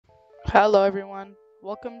Hello everyone,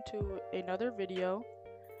 welcome to another video,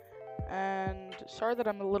 and sorry that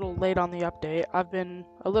I'm a little late on the update. I've been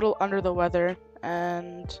a little under the weather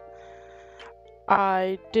and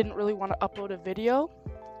I didn't really want to upload a video,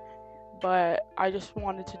 but I just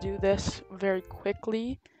wanted to do this very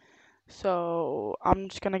quickly, so I'm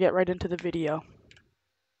just gonna get right into the video.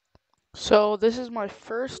 So this is my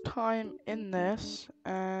first time in this,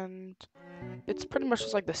 and it's pretty much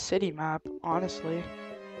just like the city map, honestly,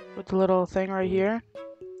 with the little thing right here.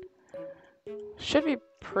 Should be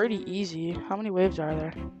pretty easy. How many waves are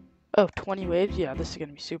there? Oh, 20 waves? Yeah, this is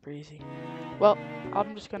gonna be super easy. Well,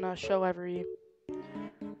 I'm just gonna show every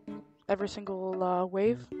single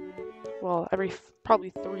wave. Well,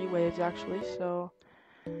 probably 3 waves actually. So,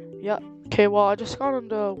 yeah. Okay, well, I just got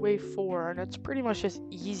into wave 4, and it's pretty much just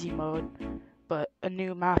easy mode, but a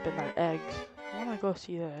new map in their eggs. I wanna go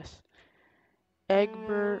see this.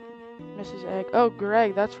 Egbert, Mrs. Egg. Oh,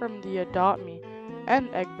 Greg, that's from the Adopt Me, and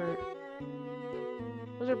Egbert.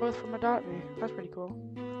 Those are both from Adopt Me. That's pretty cool.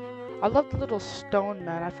 I love the little stone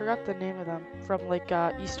men. I forgot the name of them. From like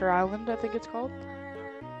Easter Island, I think it's called.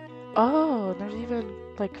 Oh, there's even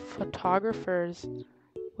like photographers,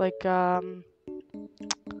 like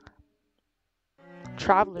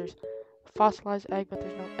travelers. Fossilized egg, but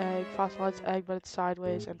there's no egg. Fossilized egg, but it's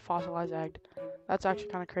sideways, and fossilized egg. That's actually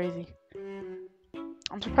kind of crazy.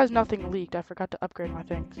 I'm surprised nothing leaked. I forgot to upgrade my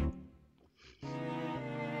things.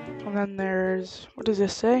 And then there's, what does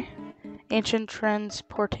this say? Ancient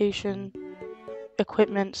transportation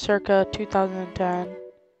equipment circa 2010.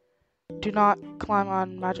 Do not climb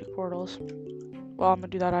on magic portals. Well, I'm gonna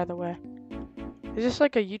do that either way. Is this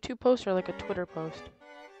like a YouTube post or like a Twitter post?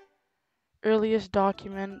 Earliest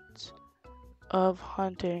documents of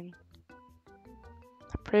hunting.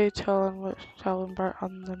 Pray tell and what shall embark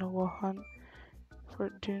on the noble hunt. For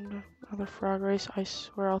doing another frog race, I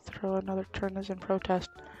swear I'll throw another turnus in protest.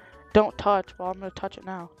 Don't touch. Well, I'm gonna touch it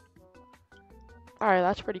now. Alright,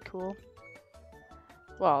 that's pretty cool.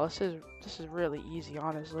 Well, this is really easy,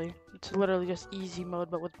 honestly. It's literally just easy mode,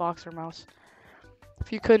 but with boxer mouse.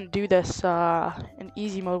 If you couldn't do this in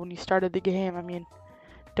easy mode when you started the game, I mean,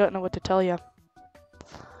 don't know what to tell you.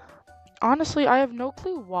 Honestly, I have no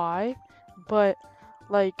clue why, but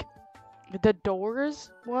like the doors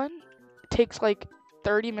one takes like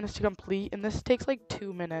 30 minutes to complete, and this takes like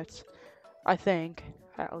 2 minutes, I think,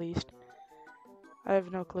 at least. I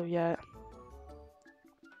have no clue yet.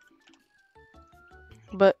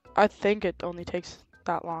 But I think it only takes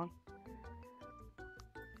that long.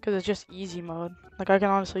 Because it's just easy mode. Like, I can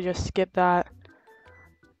honestly just skip that.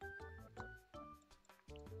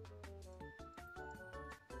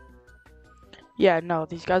 Yeah, no,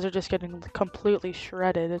 these guys are just getting completely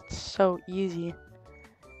shredded. It's so easy.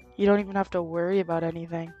 You don't even have to worry about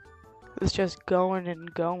anything. It's just going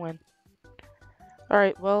and going.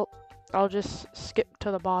 Alright, well, I'll just skip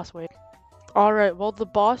to the boss wave. Alright, well, the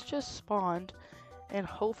boss just spawned. And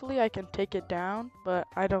hopefully I can take it down, but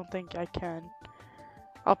I don't think I can.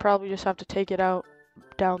 I'll probably just have to take it out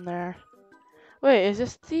down there. Wait, is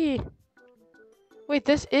this the... Wait,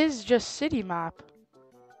 this is just city map.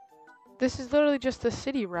 This is literally just the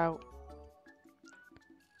city route.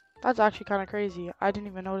 That's actually kind of crazy. I didn't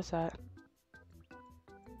even notice that.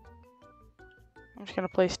 I'm just going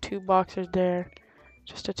to place 2 boxers there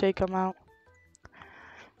just to take them out.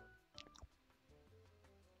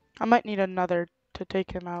 I might need another to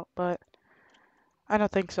take him out, but I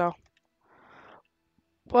don't think so.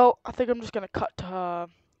 Well, I think I'm just going to cut to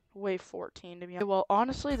wave 14 to be honest. Well,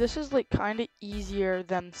 honestly, this is like kind of easier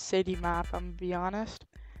than city map, I'm going to be honest.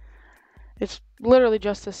 It's literally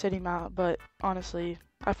just a city map, but honestly,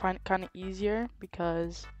 I find it kind of easier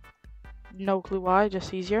because no clue why,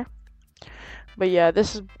 just easier. But yeah,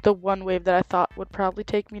 this is the one wave that I thought would probably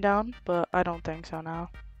take me down, but I don't think so now.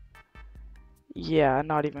 Yeah,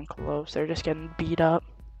 not even close. They're just getting beat up.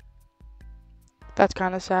 That's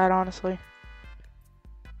kind of sad, honestly.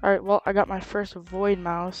 Alright, well, I got my first void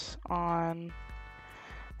mouse on...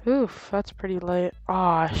 Oof, that's pretty late.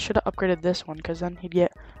 Ah, I should have upgraded this one, because then he'd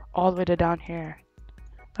get all the way to down here.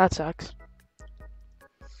 That sucks.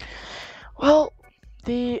 Well,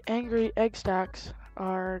 the angry egg stacks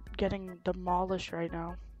are getting demolished right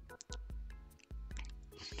now.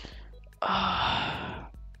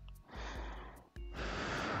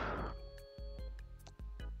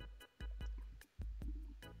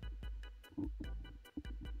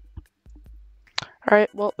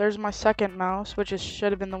 Alright, well, there's my second mouse, which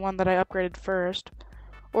should have been the one that I upgraded first.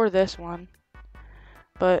 Or this one.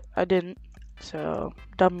 But I didn't, so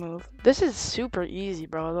dumb move. This is super easy,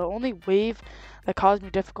 bro. The only wave that caused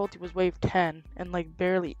me difficulty was wave 10, and like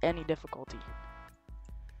barely any difficulty.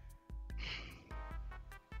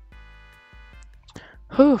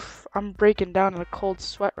 Oof, I'm breaking down in a cold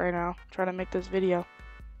sweat right now trying to make this video.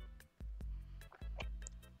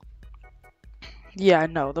 Yeah,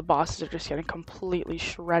 no, the bosses are just getting completely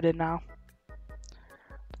shredded now.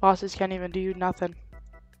 The bosses can't even do nothing.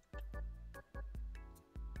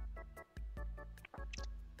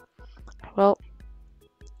 Well,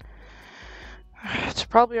 I'm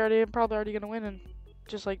probably already gonna win in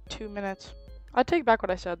just like 2 minutes. I take back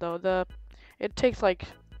what I said though. It takes like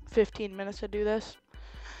 15 minutes to do this,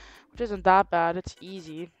 which isn't that bad. It's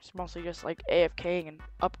easy. It's mostly just like AFKing and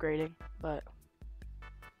upgrading, but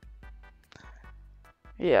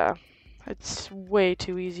yeah, it's way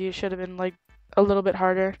too easy. It should have been like a little bit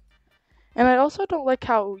harder. And I also don't like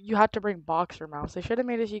how you had to bring boxer mouse. They should have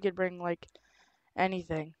made it so you could bring like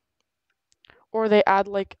anything. Or they add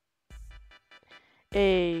like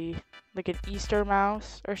an Easter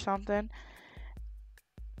mouse or something.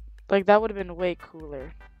 Like that would have been way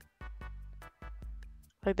cooler.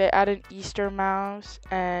 Like they add an Easter mouse,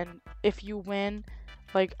 and if you win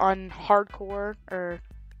like on hardcore or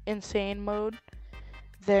insane mode,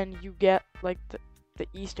 then you get like the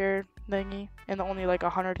Easter thingy, and only like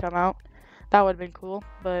 100 come out. That would have been cool,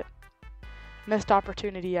 but missed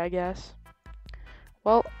opportunity, I guess.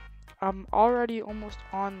 Well, I'm already almost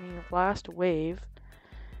on the last wave,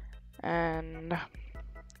 and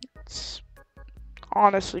it's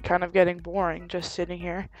honestly kind of getting boring just sitting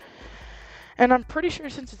here. And I'm pretty sure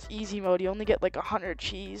since it's easy mode, you only get like 100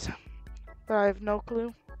 cheese. But I have no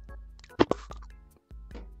clue.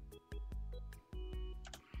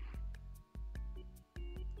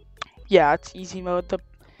 Yeah, it's easy mode. The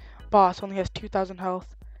boss only has 2,000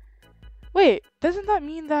 health. Wait, doesn't that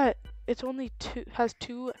mean that it's only has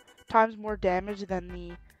 2 times more damage than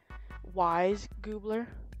the wise goobler?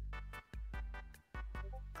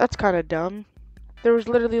 That's kind of dumb. There was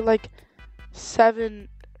literally like 7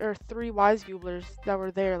 or 3 wise gooblers that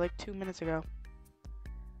were there like 2 minutes ago.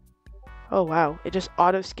 Oh wow, it just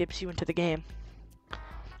auto skips you into the game.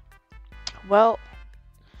 Well,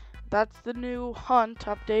 that's the new hunt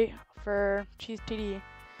update for Cheese TD.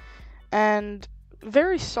 And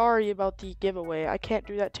very sorry about the giveaway. I can't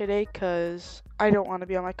do that today because I don't want to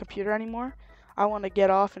be on my computer anymore. I want to get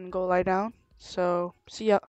off and go lie down. So, see ya.